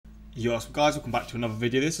Yo, so guys, welcome back to another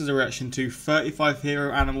video. This is a reaction to 35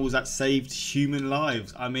 hero animals that saved human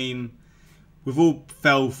lives. I mean, we've all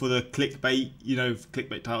fell for the clickbait,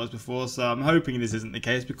 clickbait titles before, so I'm hoping this isn't the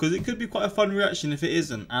case because it could be quite a fun reaction if it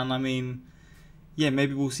isn't. And I mean, yeah,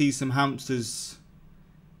 maybe we'll see some hamsters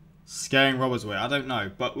scaring robbers away. I don't know,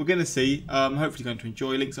 but we're going to see. Hopefully you're going to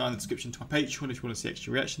enjoy. Links are in the description to my Patreon if you want to see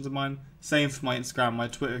extra reactions of mine. Same for my Instagram, my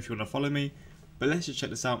Twitter if you want to follow me. But let's just check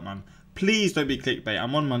this out, man. Please don't be clickbait.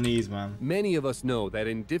 I'm on my knees, man. Many of us know that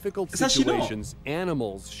in difficult situations,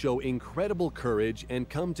 animals show incredible courage and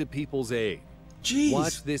come to people's aid. Jeez.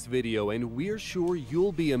 Watch this video and we're sure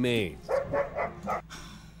you'll be amazed.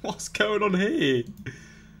 What's going on here?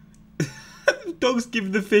 Dog's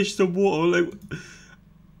giving the fish some water. Like,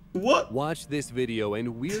 what? Watch this video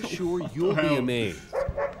and we're sure you'll be amazed.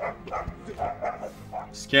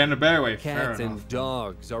 Scaring the bear away. Cats and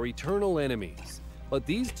dogs are eternal enemies. But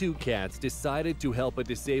these two cats decided to help a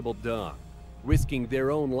disabled dog, risking their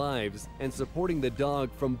own lives and supporting the dog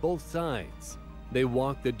from both sides. They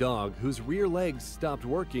walked the dog, whose rear legs stopped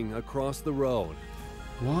working, across the road.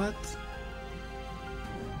 What?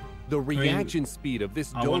 The reaction speed of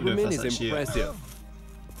this Doberman is impressive.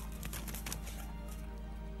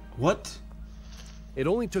 What? It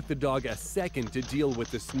only took the dog a second to deal with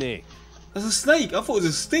the snake. That's a snake. I thought it was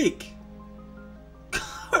a stick.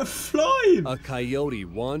 Flying. A coyote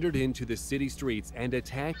wandered into the city streets and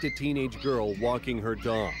attacked a teenage girl walking her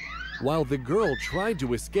dog. While the girl tried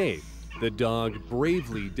to escape, the dog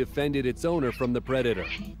bravely defended its owner from the predator.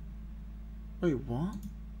 Wait, what?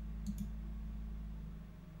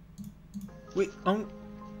 Wait,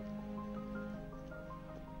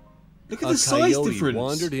 look at the size difference. A coyote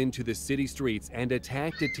wandered into the city streets and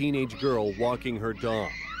attacked a teenage girl walking her dog.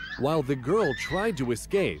 While the girl tried to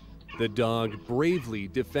escape, the dog bravely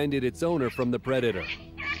defended its owner from the predator.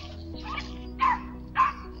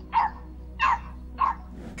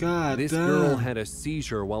 God This damn. girl had a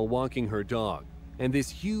seizure while walking her dog, and this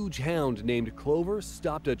huge hound named Clover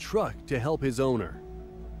stopped a truck to help his owner.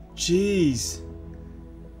 Jeez.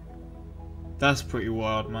 That's pretty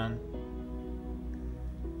wild, man.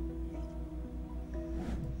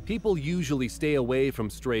 People usually stay away from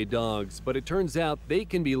stray dogs, but it turns out they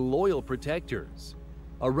can be loyal protectors.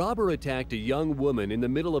 A robber attacked a young woman in the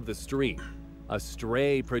middle of the street. A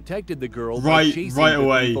stray protected the girl by chasing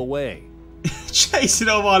the thief away. Chasing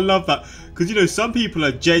over, I love that. Because, some people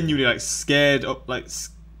are genuinely, scared of,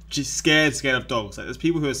 just scared of dogs. There's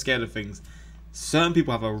people who are scared of things. Certain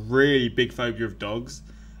people have a really big phobia of dogs.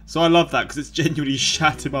 So I love that because it's genuinely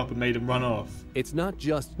shut him up and made him run off. It's not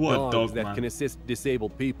just dogs that can assist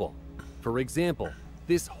disabled people. For example,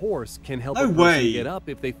 this horse can help a person get up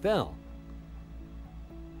if they fell.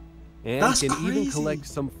 And can even collect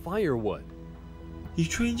some firewood. You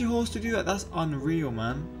trained your horse to do that? That's unreal,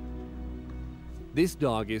 man. This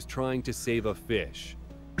dog is trying to save a fish.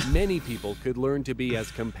 Many people could learn to be as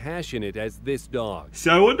compassionate as this dog. See,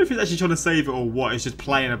 I wonder if he's actually trying to save it or what. It's just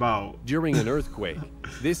playing about. During an earthquake,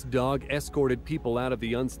 this dog escorted people out of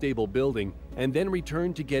the unstable building and then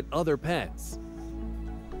returned to get other pets.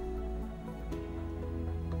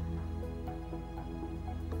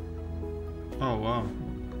 Oh, wow.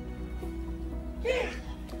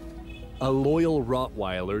 A loyal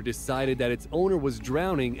Rottweiler decided that its owner was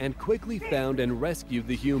drowning and quickly found and rescued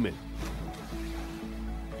the human.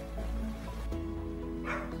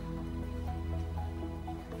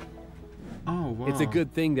 Oh, wow. It's a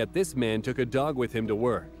good thing that this man took a dog with him to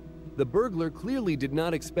work. The burglar clearly did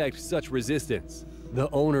not expect such resistance. The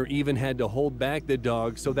owner even had to hold back the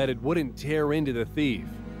dog so that it wouldn't tear into the thief.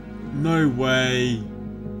 No way.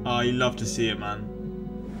 Oh, you love to see it, man.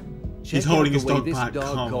 He's holding his dog back. This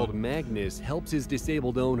dog called Magnus helps his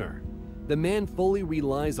disabled owner. The man fully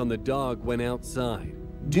relies on the dog when outside.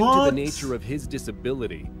 Due to the nature of his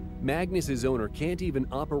disability, Magnus's owner can't even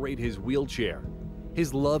operate his wheelchair.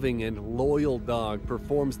 His loving and loyal dog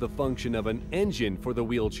performs the function of an engine for the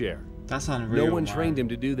wheelchair. That's unreal. No one trained him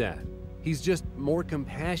to do that. He's just more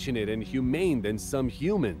compassionate and humane than some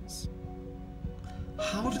humans.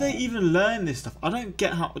 How do they even learn this stuff? I don't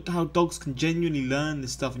get how dogs can genuinely learn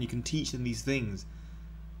this stuff and you can teach them these things.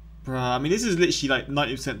 Bruh, I mean, this is literally like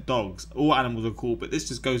 90% dogs. All animals are cool, but this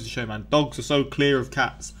just goes to show, man, dogs are so clear of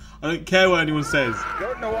cats. I don't care what anyone says.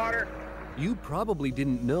 Goat in the water. You probably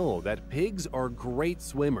didn't know that pigs are great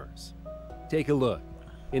swimmers. Take a look.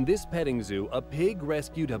 In this petting zoo, a pig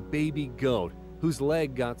rescued a baby goat whose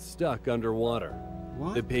leg got stuck underwater.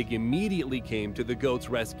 What? The pig immediately came to the goat's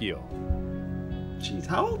rescue. Jeez,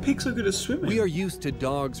 how are pigs so good at swimming? We are used to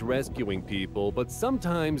dogs rescuing people, but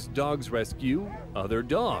sometimes dogs rescue other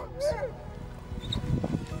dogs.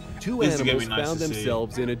 Two This is gonna animals be nice found to see.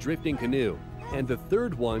 themselves in a drifting canoe, and the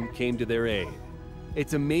third one came to their aid.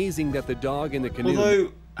 It's amazing that the dog in the canoe...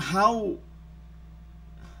 Although, how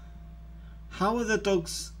are the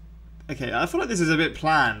dogs... Okay, I feel like this is a bit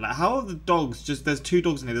planned. Like, how are the dogs just... There's two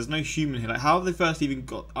dogs in here, there's no human here. Like, how have they first even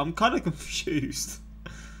got... I'm kind of confused.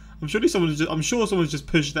 I'm sure someone's just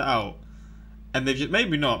pushed it out. And they've just...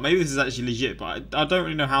 Maybe not. Maybe this is actually legit, but I don't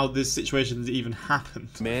really know how this situation's even happened.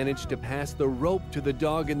 managed to pass the rope to the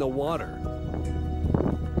dog in the water.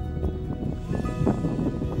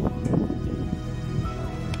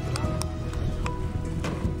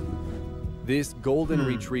 This golden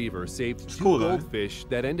retriever saved two cool, though. goldfish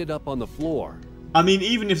that ended up on the floor. I mean,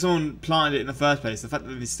 even if someone planted it in the first place, the fact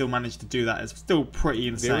that they still managed to do that is still pretty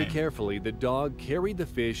insane. Very carefully, the dog carried the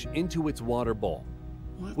fish into its water bowl.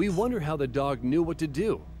 What? We wonder how the dog knew what to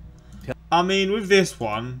do. I mean, with this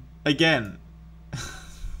one, again,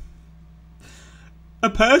 a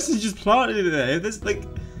person just planted it there. There's like,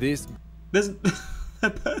 This there's a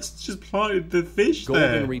person just planted the fish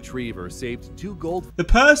golden there. retriever saved two goldfish. The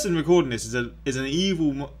person recording this is an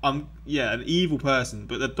evil, an evil person.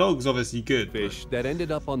 But the dog's obviously good. but That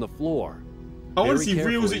ended up on the floor. I want to Very see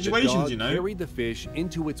real carefully, situations, the dog you know. carried the fish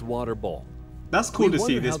into its water bowl. That's cool We to see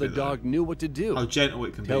wonder this how the bit, though. dog knew what to do. How gentle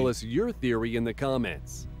it can Tell be. us your theory in the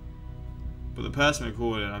comments. But the person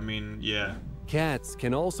recording, I mean, yeah. Cats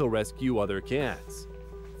can also rescue other cats.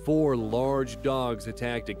 4 large dogs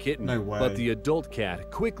attacked a kitten, No way. but the adult cat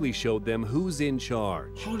quickly showed them who's in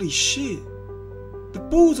charge. Holy shit! The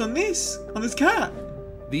balls on this cat.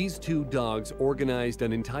 These 2 dogs organized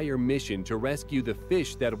an entire mission to rescue the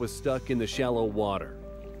fish that was stuck in the shallow water.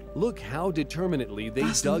 Look how determinedly they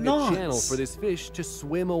That's dug nuts. a channel for this fish to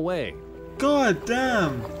swim away. God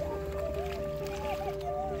damn.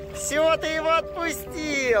 Всё, ты его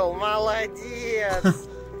отпустил, молодец!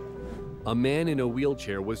 A man in a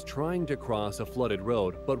wheelchair was trying to cross a flooded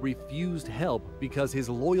road, but refused help because his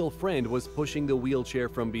loyal friend was pushing the wheelchair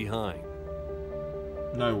from behind.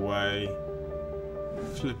 No way.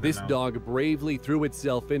 Flipping This out. dog bravely threw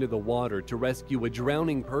itself into the water to rescue a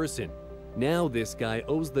drowning person. Now this guy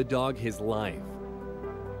owes the dog his life.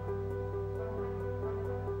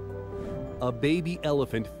 A baby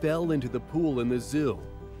elephant fell into the pool in the zoo.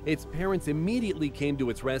 Its parents immediately came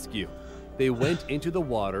to its rescue. They went into the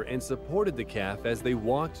water and supported the calf as they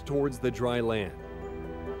walked towards the dry land.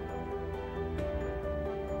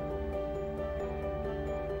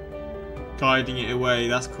 Guiding it away,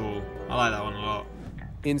 that's cool. I like that one a lot.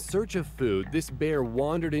 In search of food, this bear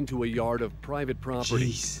wandered into a yard of private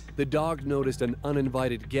property. Jeez. The dog noticed an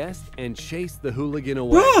uninvited guest and chased the hooligan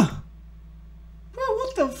away. Bruh! Bro,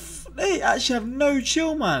 what the f... They actually have no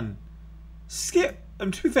chill, man. Skip...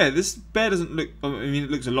 And to be fair, this bear doesn't look... I mean, it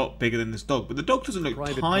looks a lot bigger than this dog, but the dog doesn't look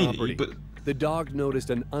Private tiny, property. but... The dog noticed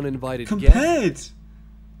an uninvited guest Compared!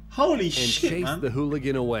 Holy and shit, chased man. the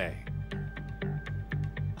hooligan away.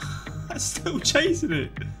 I'm still chasing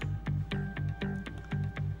it.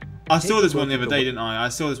 I saw a this one look the at other the day, didn't I? I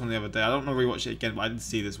saw this one the other day. I don't want to rewatch it again, but I did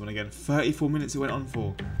see this one again. 34 minutes it went on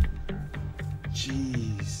for.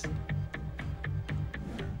 Jeez.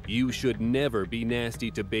 You should never be nasty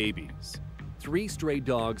to babies. 3 stray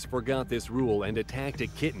dogs forgot this rule and attacked a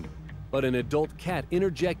kitten, but an adult cat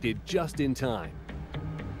interjected just in time.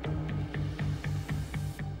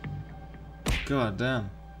 God damn.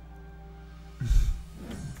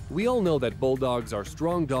 We all know that bulldogs are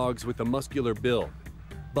strong dogs with a muscular build,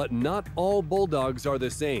 but not all bulldogs are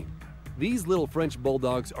the same. These little French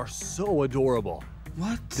bulldogs are so adorable.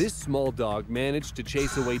 What? This small dog managed to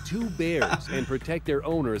chase away 2 bears and protect their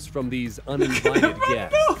owners from these uninvited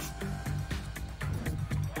guests.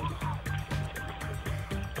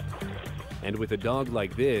 And with a dog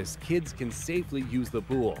like this, kids can safely use the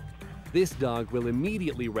pool. This dog will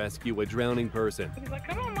immediately rescue a drowning person. He's like,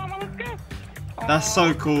 come on, mama, let's go. That's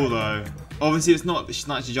so cool, though. Obviously, it's not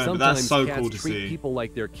actually joking, but that's so cats cool to treat see. people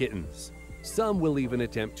like they're kittens. Some will even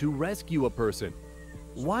attempt to rescue a person.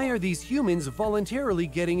 Why are these humans voluntarily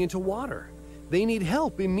getting into water? They need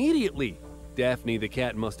help immediately. Daphne the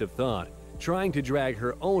cat must have thought, trying to drag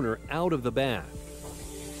her owner out of the bath.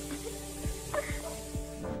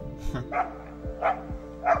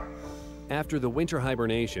 After the winter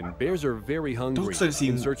hibernation, bears are very hungry. Dogs don't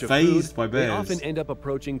seem In search of fazed food, by they bears. often end up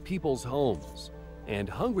approaching people's homes. And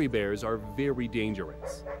hungry bears are very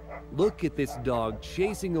dangerous. Look at this dog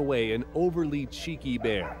chasing away an overly cheeky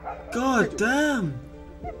bear. God damn.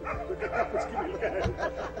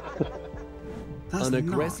 That's An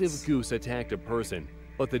aggressive nuts. goose attacked a person,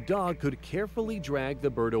 but the dog could carefully drag the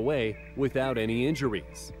bird away without any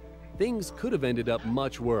injuries. Things could have ended up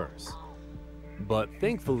much worse. But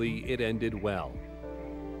thankfully, it ended well.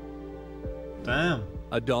 Damn.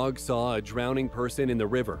 A dog saw a drowning person in the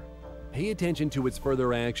river. Pay attention to its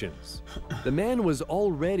further actions. The man was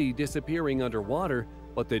already disappearing underwater,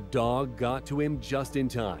 but the dog got to him just in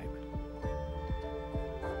time.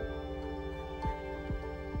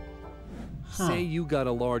 Say you got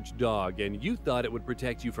a large dog and you thought it would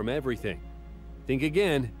protect you from everything. Think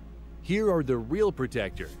again. Here are the real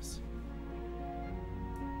protectors.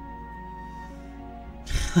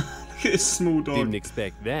 Look at this small dog. Didn't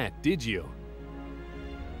expect that, did you?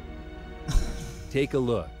 Take a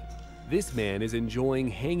look. This man is enjoying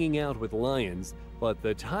hanging out with lions, but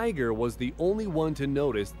the tiger was the only one to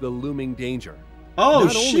notice the looming danger. Oh,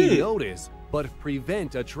 Not shit. only notice, but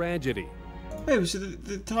prevent a tragedy. Wait, so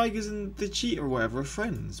the tigers and the cheetah or whatever are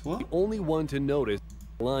friends? What? The only one to notice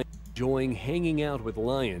lions enjoying hanging out with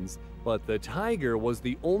lions, but the tiger was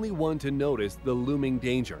the only one to notice the looming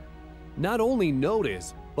danger. Not only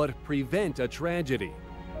notice, but prevent a tragedy.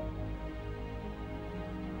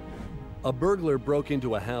 A burglar broke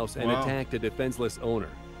into a house and attacked a defenseless owner,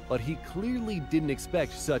 but he clearly didn't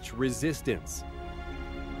expect such resistance.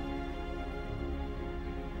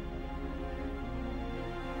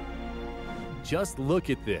 Just look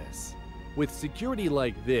at this. With security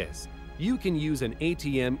like this, you can use an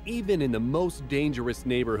ATM even in the most dangerous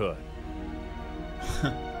neighborhood.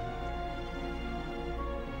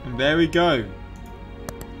 And there we go.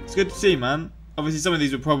 It's good to see, man. Obviously, some of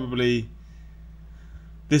these were probably...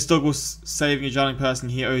 This dog was saving a drowning person.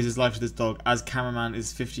 He owes his life to this dog, as cameraman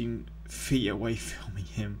is 15 feet away filming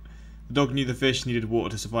him. The dog knew the fish needed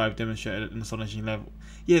water to survive, demonstrated at an astonishing level.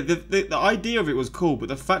 Yeah, the idea of it was cool, but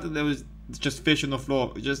the fact that there was just fish on the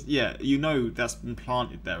floor, just, yeah, you know that's been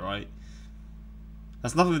planted there, right?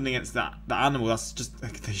 That's nothing against the animal, that's just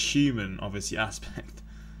like the human, obviously, aspect.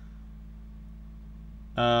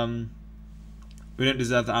 We don't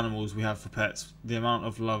deserve the animals we have for pets. The amount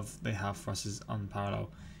of love they have for us is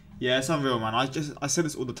unparalleled. Yeah, it's unreal, man. I say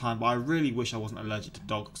this all the time, but I really wish I wasn't allergic to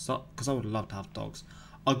dogs, because I would love to have dogs.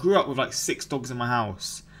 I grew up with like 6 dogs in my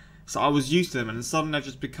house, so I was used to them, and then suddenly I've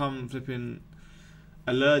just become flipping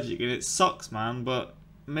allergic, and it sucks, man. But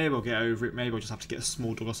maybe I'll get over it. Maybe I'll just have to get a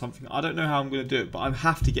small dog or something. I don't know how I'm going to do it, but I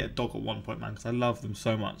have to get a dog at one point, man, because I love them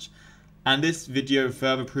so much. And this video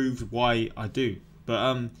further proves why I do.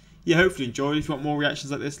 But yeah, hopefully you enjoyed. If you want more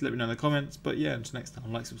reactions like this, let me know in the comments. But yeah, until next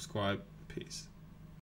time, like, subscribe, peace.